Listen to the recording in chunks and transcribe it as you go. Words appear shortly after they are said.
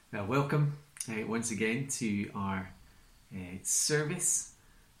Welcome once again to our service,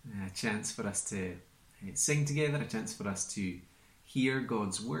 a chance for us to sing together, a chance for us to hear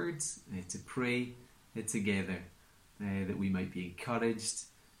God's words, to pray together, that we might be encouraged,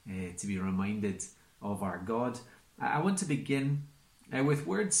 to be reminded of our God. I want to begin with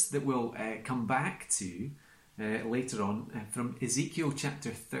words that we'll come back to later on from Ezekiel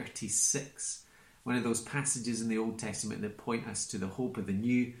chapter 36. One of those passages in the Old Testament that point us to the hope of the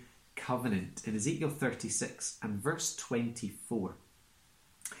new covenant. In Ezekiel 36 and verse 24,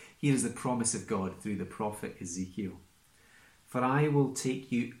 here is the promise of God through the prophet Ezekiel. For I will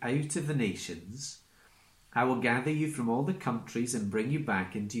take you out of the nations, I will gather you from all the countries and bring you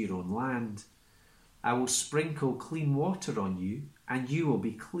back into your own land. I will sprinkle clean water on you, and you will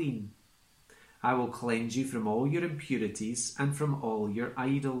be clean. I will cleanse you from all your impurities and from all your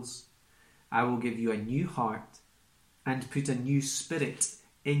idols. I will give you a new heart and put a new spirit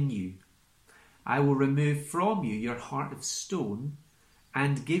in you. I will remove from you your heart of stone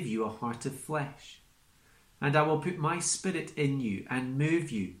and give you a heart of flesh. And I will put my spirit in you and move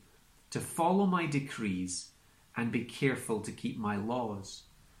you to follow my decrees and be careful to keep my laws.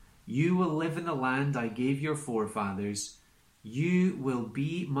 You will live in the land I gave your forefathers. You will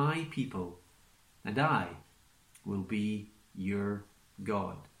be my people, and I will be your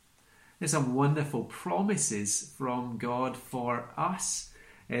God. There's some wonderful promises from God for us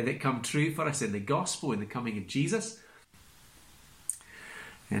that come true for us in the gospel, in the coming of Jesus.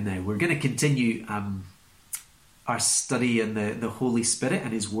 And now we're going to continue our study in the Holy Spirit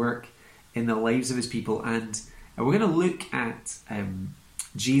and his work in the lives of his people. And we're going to look at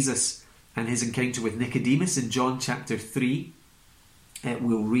Jesus and his encounter with Nicodemus in John chapter 3.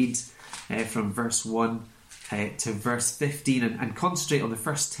 We'll read from verse 1 to verse 15 and concentrate on the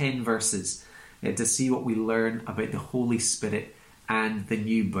first 10 verses to see what we learn about the Holy Spirit and the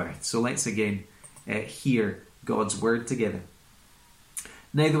new birth. So let's again hear God's word together.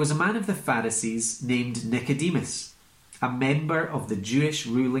 Now there was a man of the Pharisees named Nicodemus, a member of the Jewish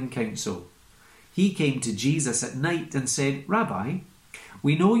ruling council. He came to Jesus at night and said, Rabbi,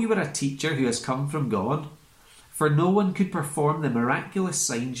 we know you are a teacher who has come from God, for no one could perform the miraculous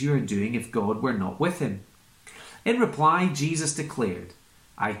signs you are doing if God were not with him. In reply, Jesus declared,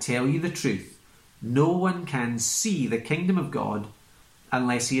 I tell you the truth, no one can see the kingdom of God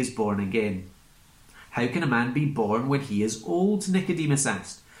unless he is born again. How can a man be born when he is old? Nicodemus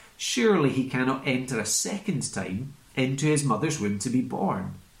asked. Surely he cannot enter a second time into his mother's womb to be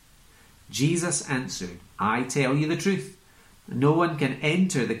born. Jesus answered, I tell you the truth, no one can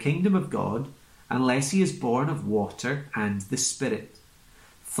enter the kingdom of God unless he is born of water and the Spirit.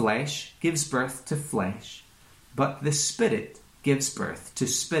 Flesh gives birth to flesh, but the Spirit gives birth to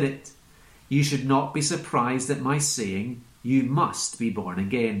spirit. You should not be surprised at my saying, you must be born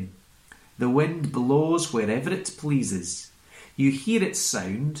again. The wind blows wherever it pleases. You hear its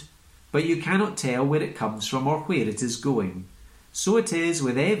sound, but you cannot tell where it comes from or where it is going. So it is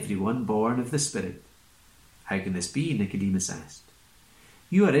with everyone born of the Spirit. How can this be? Nicodemus asked.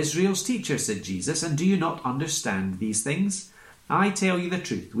 You are Israel's teacher, said Jesus, and do you not understand these things? I tell you the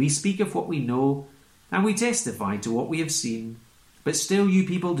truth. We speak of what we know, and we testify to what we have seen, but still you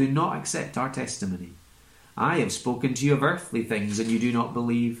people do not accept our testimony. I have spoken to you of earthly things, and you do not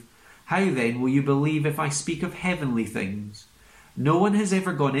believe. How then will you believe if I speak of heavenly things? No one has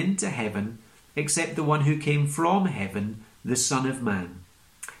ever gone into heaven except the one who came from heaven, the Son of Man.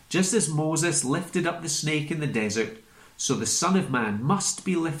 Just as Moses lifted up the snake in the desert, so the Son of Man must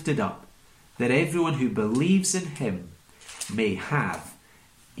be lifted up, that everyone who believes in him may have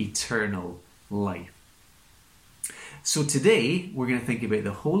eternal life. So today we're going to think about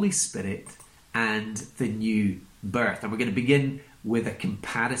the Holy Spirit and the new birth. And we're going to begin with a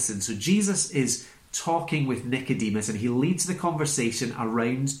comparison. So Jesus is talking with Nicodemus and he leads the conversation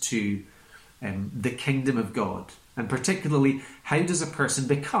around to the kingdom of God. And particularly, how does a person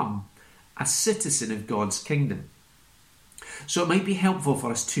become a citizen of God's kingdom? So it might be helpful for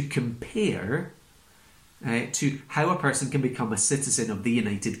us to compare to how a person can become a citizen of the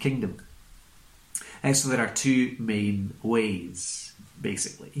United Kingdom. So there are two main ways,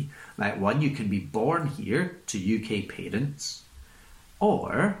 basically. One, you can be born here to UK parents,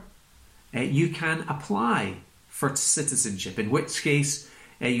 or you can apply for citizenship, in which case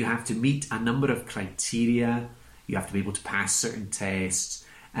you have to meet a number of criteria, you have to be able to pass certain tests,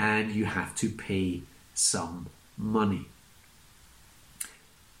 and you have to pay some money.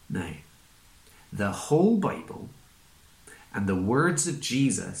 Now, the whole Bible and the words of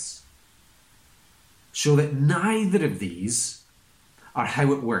Jesus show that neither of these are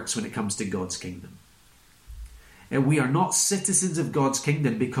how it works when it comes to God's kingdom. We are not citizens of God's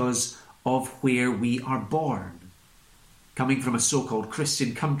kingdom because of where we are born. Coming from a so-called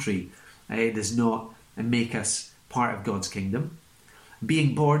Christian country does not make us part of God's kingdom.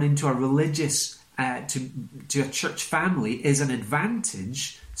 Being born into a religious, to a church family is an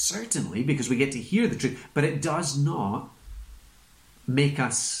advantage, certainly, because we get to hear the truth, but it does not make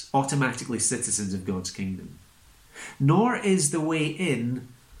us automatically citizens of God's kingdom. Nor is the way in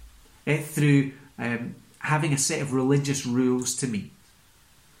through having a set of religious rules to meet.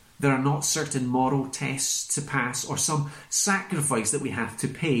 There are not certain moral tests to pass or some sacrifice that we have to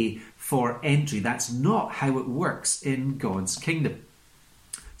pay for entry. That's not how it works in God's kingdom.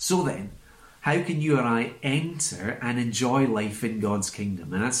 So then, how can you and I enter and enjoy life in God's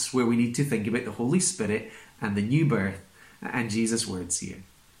kingdom? And that's where we need to think about the Holy Spirit and the new birth and Jesus' words here.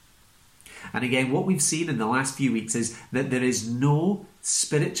 And again, what we've seen in the last few weeks is that there is no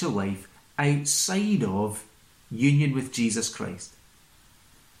spiritual life outside of union with Jesus Christ.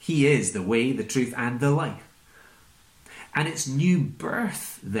 He is the way, the truth, and the life. And it's new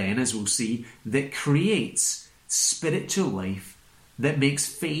birth then, as we'll see, that creates spiritual life that makes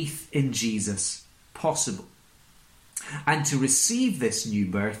faith in Jesus possible. And to receive this new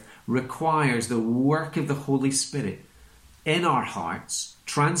birth requires the work of the Holy Spirit in our hearts,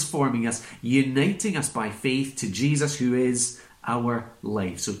 transforming us, uniting us by faith to Jesus, who is our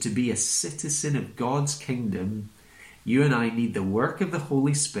life. So to be a citizen of God's kingdom, you and I need the work of the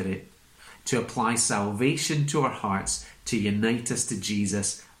Holy Spirit to apply salvation to our hearts, to unite us to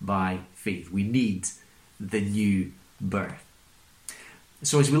Jesus by faith. We need the new birth.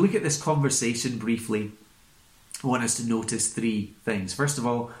 So as we look at this conversation briefly, I want us to notice three things. First of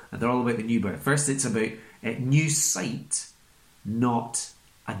all, they're all about the new birth. First, it's about new sight, not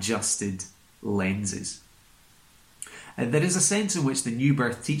adjusted lenses. There is a sense in which the new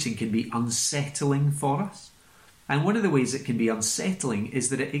birth teaching can be unsettling for us. And one of the ways it can be unsettling is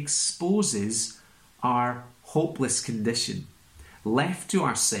that it exposes our hopeless condition. Left to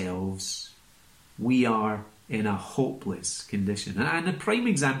ourselves, we are in a hopeless condition. And a prime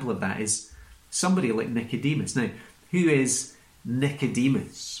example of that is somebody like Nicodemus. Now, who is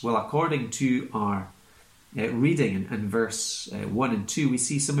Nicodemus? Well, according to our reading in verse 1 and 2, we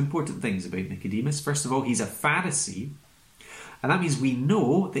see some important things about Nicodemus. First of all, he's a Pharisee. And that means we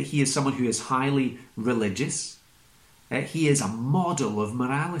know that he is someone who is highly religious. He is a model of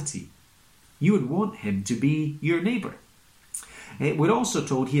morality. You would want him to be your neighbour. We're also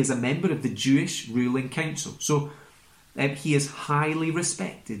told he is a member of the Jewish ruling council. So he is highly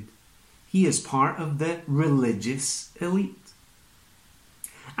respected. He is part of the religious elite.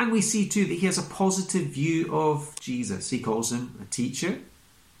 And we see too that he has a positive view of Jesus. He calls him a teacher.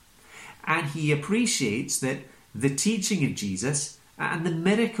 And he appreciates that the teaching of Jesus and the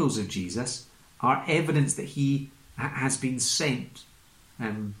miracles of Jesus are evidence that he has been sent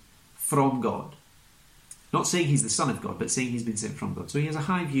from God. Not saying he's the Son of God, but saying he's been sent from God. So he has a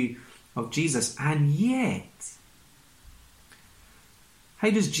high view of Jesus. And yet, how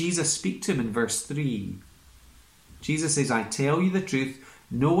does Jesus speak to him in verse 3? Jesus says, I tell you the truth,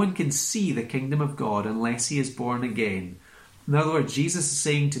 no one can see the kingdom of God unless he is born again. In other words, Jesus is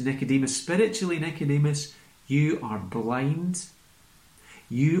saying to Nicodemus, spiritually, Nicodemus, you are blind.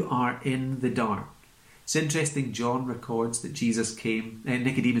 You are in the dark. It's interesting, John records that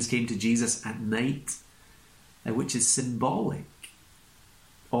Nicodemus came to Jesus at night, which is symbolic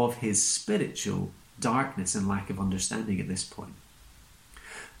of his spiritual darkness and lack of understanding at this point.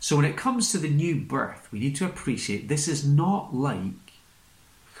 So when it comes to the new birth, we need to appreciate this is not like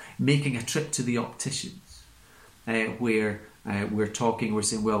making a trip to the opticians, where we're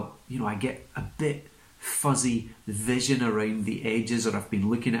saying, well, I get a bit fuzzy vision around the edges, or I've been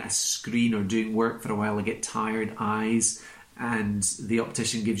looking at a screen or doing work for a while, I get tired eyes, and the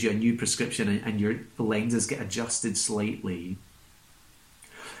optician gives you a new prescription and your lenses get adjusted slightly.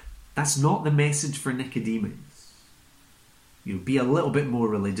 That's not the message for Nicodemus. Be a little bit more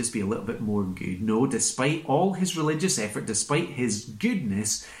religious, be a little bit more good. No, despite all his religious effort, despite his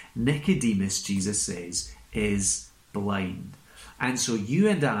goodness, Nicodemus, Jesus says, is blind. And so you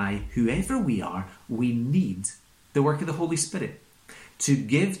and I, whoever we are, we need the work of the Holy Spirit to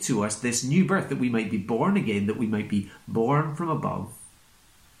give to us this new birth, that we might be born again, that we might be born from above,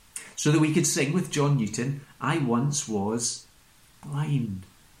 so that we could sing with John Newton, I once was blind,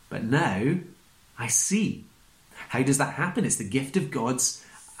 but now I see. How does that happen? It's the gift of God's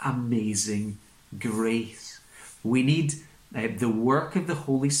amazing grace. We need the work of the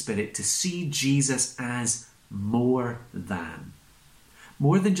Holy Spirit to see Jesus as more than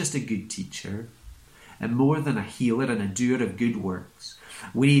just a good teacher, and more than a healer and a doer of good works.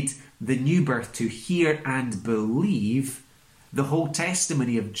 We need the new birth to hear and believe the whole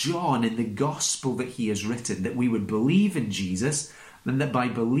testimony of John in the gospel that he has written, that we would believe in Jesus, and that by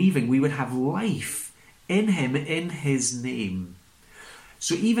believing we would have life in him, in his name.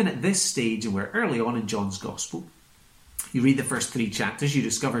 So even at this stage, and we're early on in John's gospel, you read the first 3 chapters, you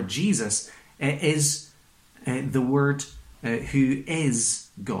discover Jesus is the Word who is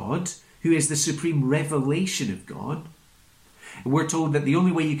God, who is the supreme revelation of God. And we're told that the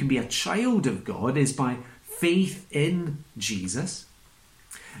only way you can be a child of God is by faith in Jesus.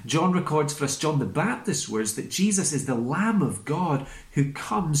 John records for us John the Baptist's words that Jesus is the Lamb of God who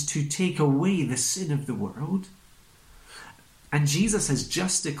comes to take away the sin of the world. And Jesus has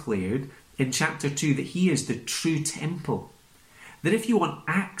just declared in chapter 2 that he is the true temple. That if you want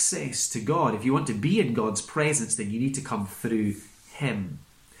access to God, if you want to be in God's presence, then you need to come through him.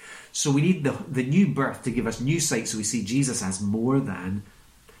 So we need the new birth to give us new sight so we see Jesus as more than.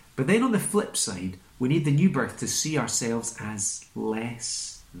 But then on the flip side, we need the new birth to see ourselves as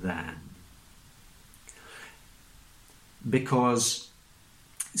less than. Because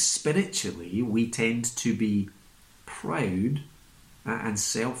spiritually, we tend to be proud and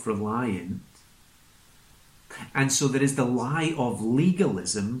self-reliant. And so there is the lie of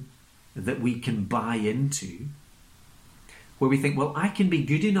legalism that we can buy into, where we think, well, I can be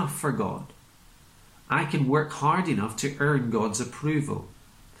good enough for God. I can work hard enough to earn God's approval.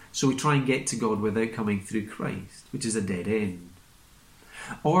 So we try and get to God without coming through Christ, which is a dead end.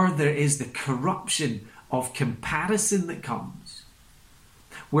 Or there is the corruption of comparison that comes,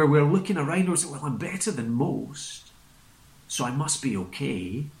 where we're looking around and saying, well, I'm better than most, so I must be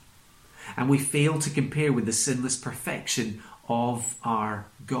okay. And we fail to compare with the sinless perfection of our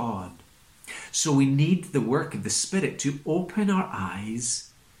God. So we need the work of the Spirit to open our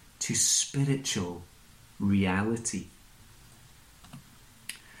eyes to spiritual reality.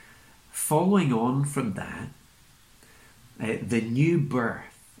 Following on from that, the new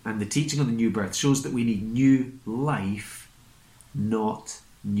birth and the teaching on the new birth shows that we need new life, not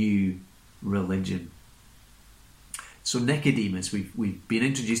new religion. So Nicodemus, we've been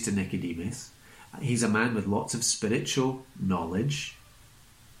introduced to Nicodemus. He's a man with lots of spiritual knowledge.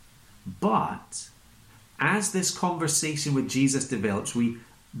 But as this conversation with Jesus develops, we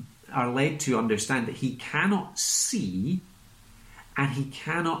are led to understand that he cannot see and he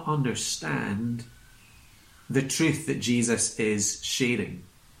cannot understand the truth that Jesus is sharing.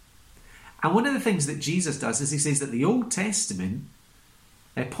 And one of the things that Jesus does is he says that the Old Testament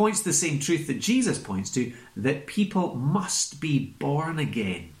points to the same truth that Jesus points to, that people must be born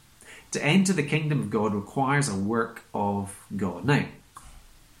again. To enter the kingdom of God requires a work of God. Now,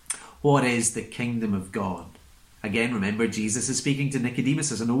 what is the kingdom of God? Again, remember, Jesus is speaking to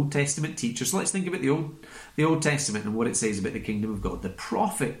Nicodemus as an Old Testament teacher. So let's think about the Old Testament and what it says about the kingdom of God. The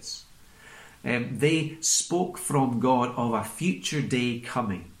prophets, they spoke from God of a future day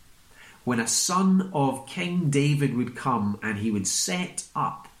coming, when a son of King David would come and he would set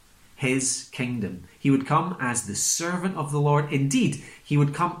up his kingdom. He would come as the servant of the Lord. Indeed, he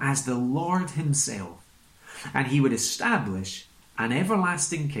would come as the Lord himself. And he would establish an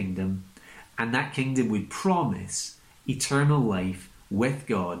everlasting kingdom, and that kingdom would promise eternal life with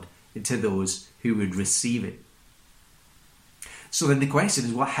God to those who would receive it. So then the question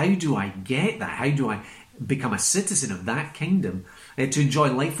is, well, how do I get that? How do I become a citizen of that kingdom to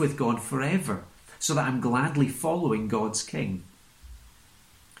enjoy life with God forever, so that I'm gladly following God's King?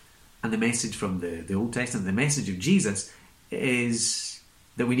 And the message from the Old Testament, the message of Jesus, is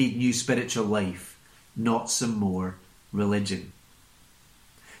that we need new spiritual life, not some more religion.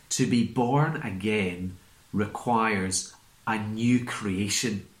 To be born again requires a new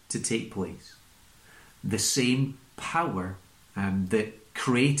creation to take place. The same power that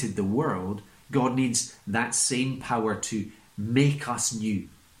created the world, God needs that same power to make us new.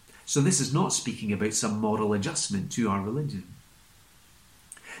 So this is not speaking about some moral adjustment to our religion.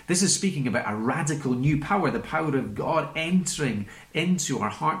 This is speaking about a radical new power, the power of God entering into our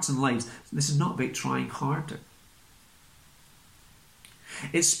hearts and lives. This is not about trying harder.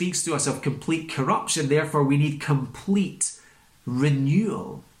 It speaks to us of complete corruption. Therefore, we need complete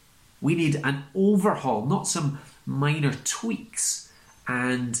renewal. We need an overhaul, not some minor tweaks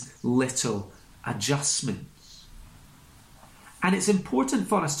and little adjustments. And it's important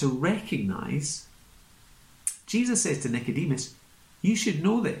for us to recognize, Jesus says to Nicodemus, you should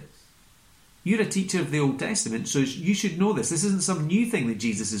know this. You're a teacher of the Old Testament, so you should know this. This isn't some new thing that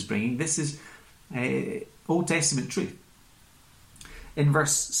Jesus is bringing. This is Old Testament truth. In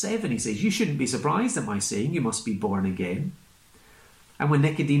verse 7 he says, you shouldn't be surprised at my saying you must be born again. And when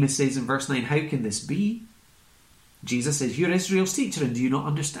Nicodemus says in verse 9, how can this be? Jesus says, you're Israel's teacher, and do you not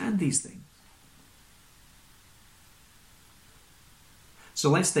understand these things? So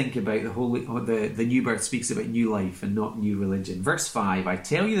let's think about the new birth speaks about new life and not new religion. Verse 5, I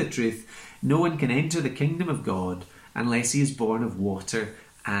tell you the truth, no one can enter the kingdom of God unless he is born of water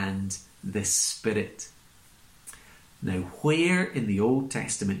and the Spirit. Now, where in the Old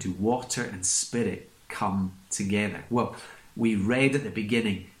Testament do water and Spirit come together? Well, we read at the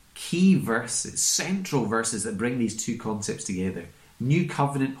beginning key verses, central verses that bring these two concepts together. New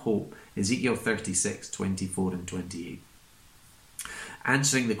covenant hope, Ezekiel 36, 24 and 28.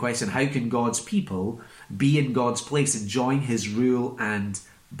 Answering the question, how can God's people be in God's place, enjoying his rule and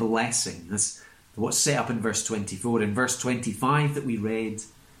blessing? That's what's set up in verse 24. In verse 25 that we read,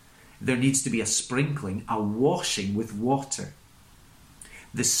 there needs to be a sprinkling, a washing with water.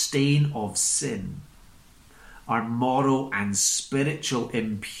 The stain of sin, our moral and spiritual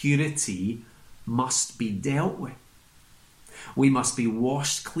impurity must be dealt with. We must be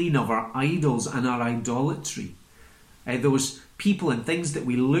washed clean of our idols and our idolatry. Those people and things that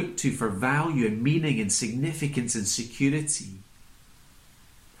we look to for value and meaning and significance and security.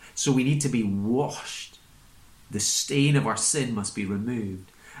 So we need to be washed. The stain of our sin must be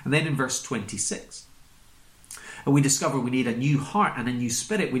removed. And then in verse 26, we discover we need a new heart and a new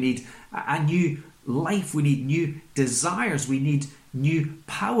spirit. We need a new life. We need new desires. We need new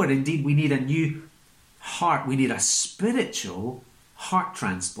power. Indeed, we need a new heart. We need a spiritual heart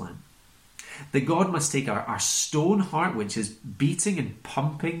transplant. That God must take our stone heart, which is beating and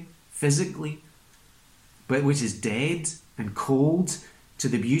pumping physically, but which is dead and cold to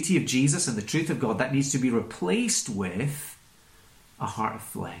the beauty of Jesus and the truth of God, that needs to be replaced with a heart of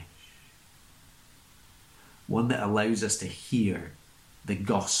flesh. One that allows us to hear the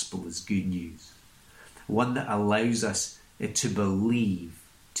gospel as good news. One that allows us to believe,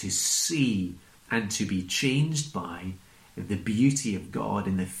 to see, and to be changed by the beauty of God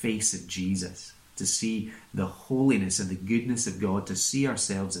in the face of Jesus, to see the holiness and the goodness of God, to see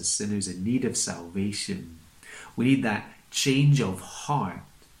ourselves as sinners in need of salvation. We need that change of heart,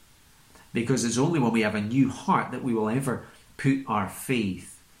 because it's only when we have a new heart that we will ever put our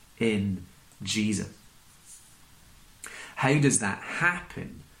faith in Jesus. How does that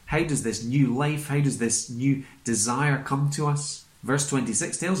happen? How does this new life, how does this new desire come to us? Verse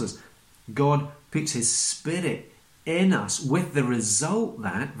 26 tells us God puts his Spirit in us, with the result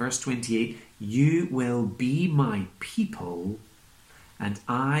that, verse 28, you will be my people and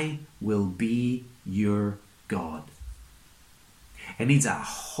I will be your God. It needs a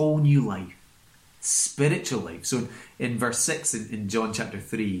whole new life, spiritual life. So in verse 6 in John chapter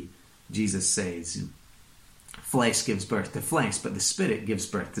 3, Jesus says, flesh gives birth to flesh, but the Spirit gives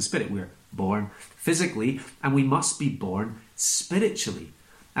birth to spirit. We're born physically and we must be born spiritually.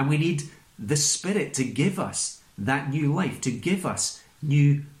 And we need the Spirit to give us that new life, to give us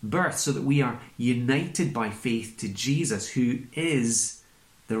new birth, so that we are united by faith to Jesus, who is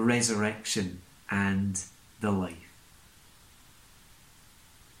the resurrection and the life.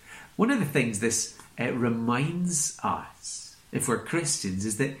 One of the things this reminds us, if we're Christians,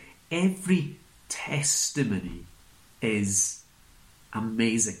 is that every testimony is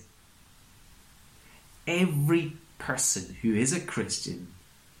amazing. Every person who is a Christian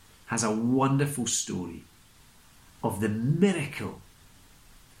has a wonderful story of the miracle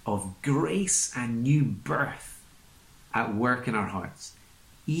of grace and new birth at work in our hearts.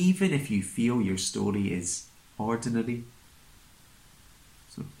 Even if you feel your story is ordinary,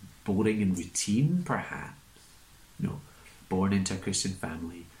 sort of boring and routine perhaps. Born into a Christian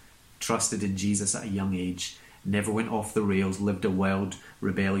family, trusted in Jesus at a young age, never went off the rails, lived a wild,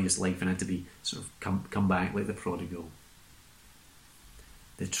 rebellious life and had to be sort of come back like the prodigal.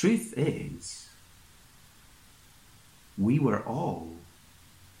 The truth is, we were all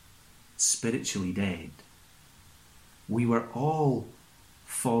spiritually dead. We were all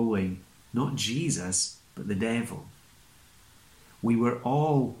following not Jesus, but the devil. We were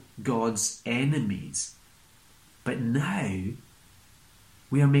all God's enemies. But now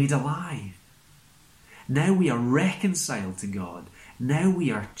we are made alive. Now we are reconciled to God. Now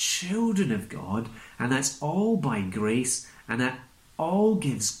we are children of God, and that's all by grace, and that all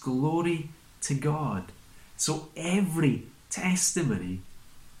gives glory to God. So every testimony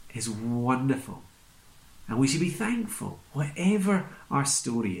is wonderful. And we should be thankful, whatever our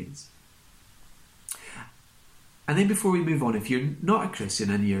story is. And then before we move on, if you're not a Christian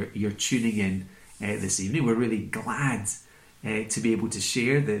and you're tuning in this evening, we're really glad to be able to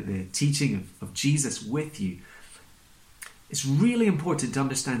share the teaching of Jesus with you. It's really important to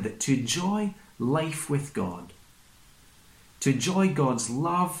understand that to enjoy life with God, to enjoy God's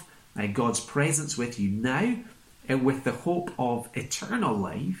love and God's presence with you now with the hope of eternal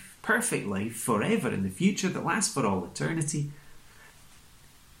life, perfect life, forever in the future that lasts for all eternity,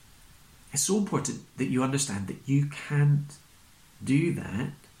 it's so important that you understand that you can't do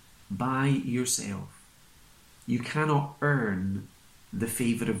that by yourself. You cannot earn the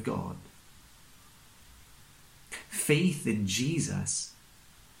favour of God. Faith in Jesus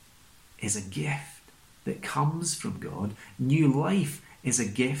is a gift that comes from God. New life is a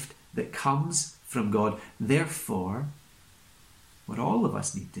gift that comes from God. Therefore, what all of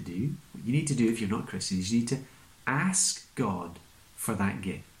us need to do, what you need to do if you're not Christian, is you need to ask God for that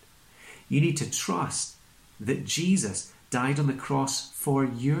gift. You need to trust that Jesus died on the cross for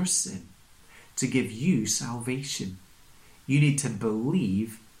your sin to give you salvation. You need to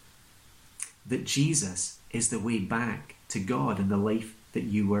believe that Jesus is the way back to God and the life that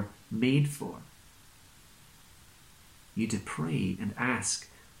you were made for. You need to pray and ask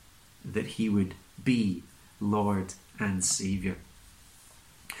that he would be Lord and Saviour.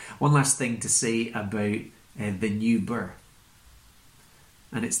 One last thing to say about the new birth,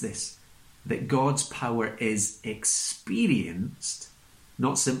 and it's this: that God's power is experienced,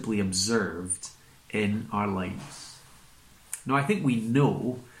 not simply observed in our lives. Now, I think we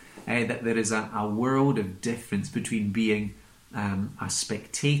know that there is a world of difference between being a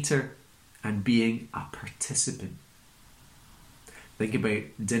spectator and being a participant. Think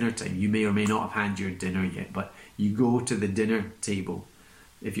about dinner time. You may or may not have had your dinner yet, but you go to the dinner table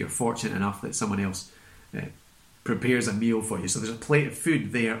if you're fortunate enough that someone else prepares a meal for you. So there's a plate of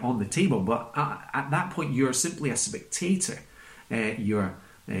food there on the table, but at that point you're simply a spectator. You're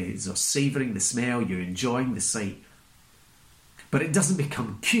savouring the smell, you're enjoying the sight. But it doesn't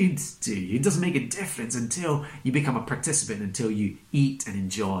become good to you. It doesn't make a difference until you become a participant, until you eat and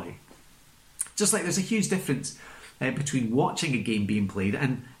enjoy. Just like there's a huge difference between watching a game being played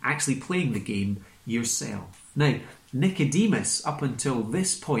and actually playing the game yourself. Now, Nicodemus, up until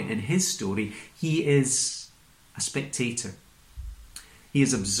this point in his story, he is a spectator. He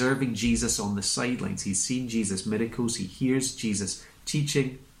is observing Jesus on the sidelines. He's seen Jesus' miracles. He hears Jesus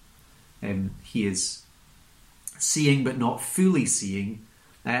teaching. He is seeing but not fully seeing,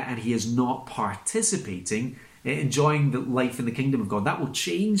 and he is not participating, enjoying the life in the kingdom of God. That will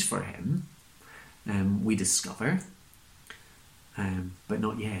change for him, we discover, but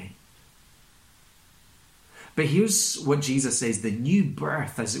not yet. But here's what Jesus says: the new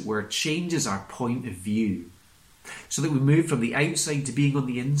birth, as it were, changes our point of view, so that we move from the outside to being on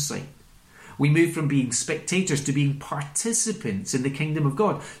the inside. We move from being spectators to being participants in the kingdom of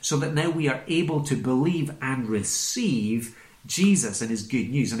God, so that now we are able to believe and receive Jesus and his good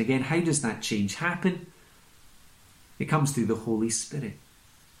news. And again, how does that change happen? It comes through the Holy Spirit.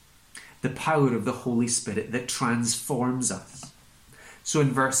 The power of the Holy Spirit that transforms us. So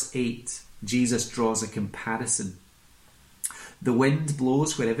in verse 8, Jesus draws a comparison. The wind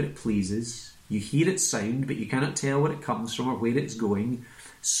blows wherever it pleases. You hear its sound, but you cannot tell where it comes from or where it's going.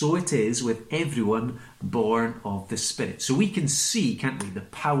 So it is with everyone born of the Spirit. So we can see, can't we, the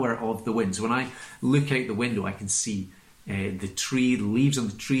power of the wind. So when I look out the window, I can see the leaves on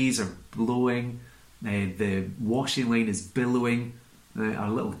the trees are blowing. The washing line is billowing. Our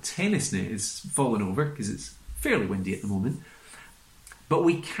little tennis net is falling over because it's fairly windy at the moment. But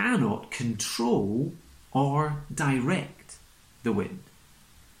we cannot control or direct the wind.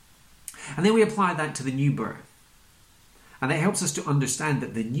 And then we apply that to the new birth. And that helps us to understand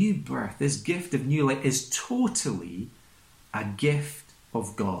that the new birth, this gift of new life, is totally a gift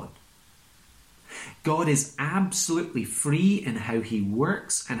of God. God is absolutely free in how he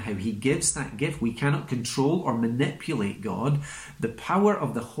works and how he gives that gift. We cannot control or manipulate God. The power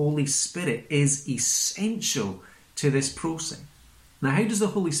of the Holy Spirit is essential to this process. Now, how does the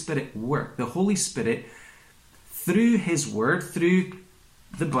Holy Spirit work? The Holy Spirit, through his word, through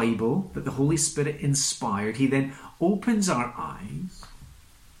the Bible that the Holy Spirit inspired, he then opens our eyes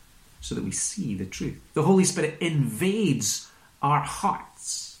so that we see the truth. The Holy Spirit invades our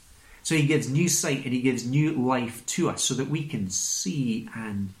hearts. So he gives new sight and he gives new life to us so that we can see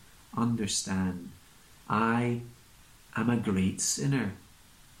and understand. I am a great sinner.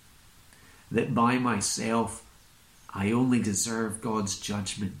 That by myself I only deserve God's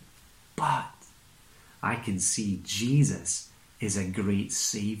judgment. But I can see Jesus is a great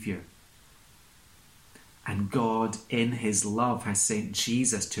Saviour. And God, in his love, has sent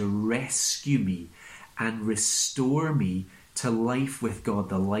Jesus to rescue me and restore me to life with God,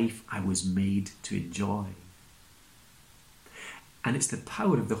 the life I was made to enjoy. And it's the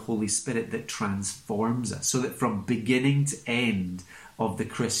power of the Holy Spirit that transforms us, so that from beginning to end of the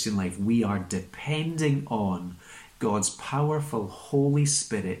Christian life, we are depending on God's powerful Holy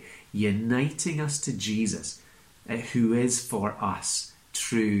Spirit uniting us to Jesus who is for us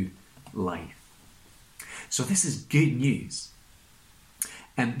true life. So this is good news.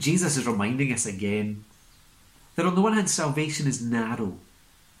 Jesus is reminding us again that on the one hand, salvation is narrow.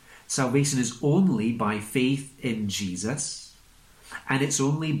 Salvation is only by faith in Jesus, and it's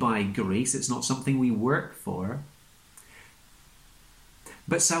only by grace. It's not something we work for.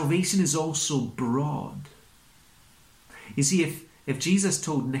 But salvation is also broad. You see, if Jesus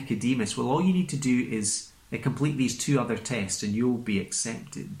told Nicodemus, well, all you need to do is complete these 2 other tests and you'll be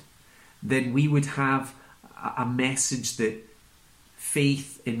accepted, then we would have a message that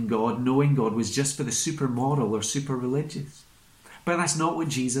faith in God, knowing God, was just for the super moral or super religious. But that's not what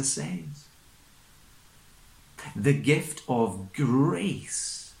Jesus says. The gift of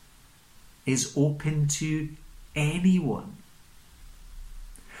grace is open to anyone.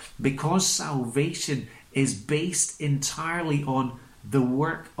 Because salvation is based entirely on the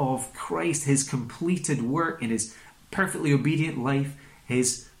work of Christ, his completed work in his perfectly obedient life,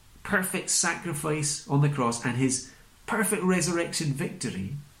 his perfect sacrifice on the cross, and his perfect resurrection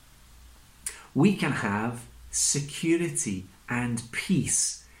victory, we can have security and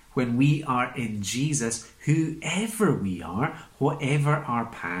peace when we are in Jesus, whoever we are, whatever our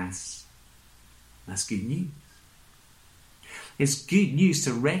past. That's good news. It's good news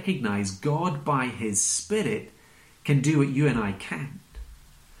to recognize God by his Spirit can do what you and I can't.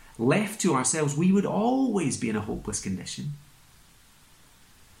 Left to ourselves, we would always be in a hopeless condition.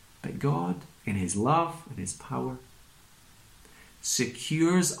 But God, in his love and his power,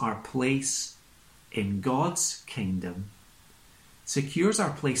 secures our place in God's kingdom, secures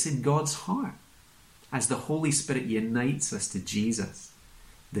our place in God's heart as the Holy Spirit unites us to Jesus,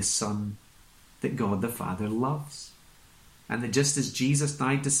 the Son that God the Father loves. And that just as Jesus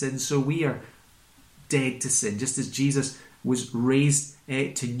died to sin, so we are dead to sin. Just as Jesus was raised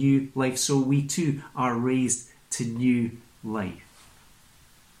to new life, so we too are raised to new life.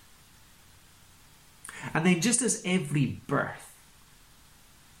 And then just as every birth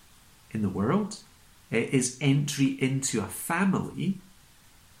in the world is entry into a family,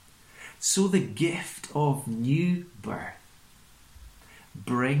 so the gift of new birth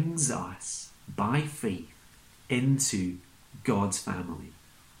brings us by faith into God's family.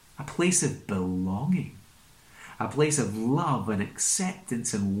 A place of belonging, a place of love and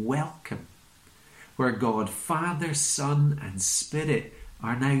acceptance and welcome, where God, Father, Son and Spirit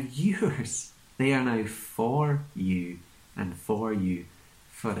are now yours. They are now for you and for you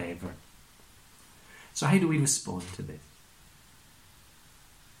forever. So how do we respond to this?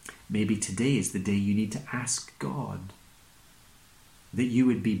 Maybe today is the day you need to ask God that you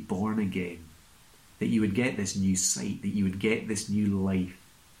would be born again, that you would get this new sight, that you would get this new life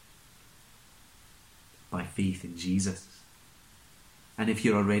by faith in Jesus. And if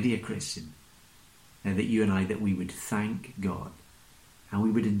you're already a Christian, that you and I, that we would thank God and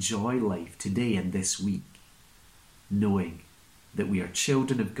we would enjoy life today and this week, knowing that we are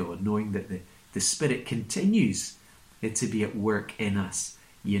children of God, knowing that the Spirit continues to be at work in us,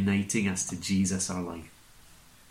 uniting us to Jesus, our life.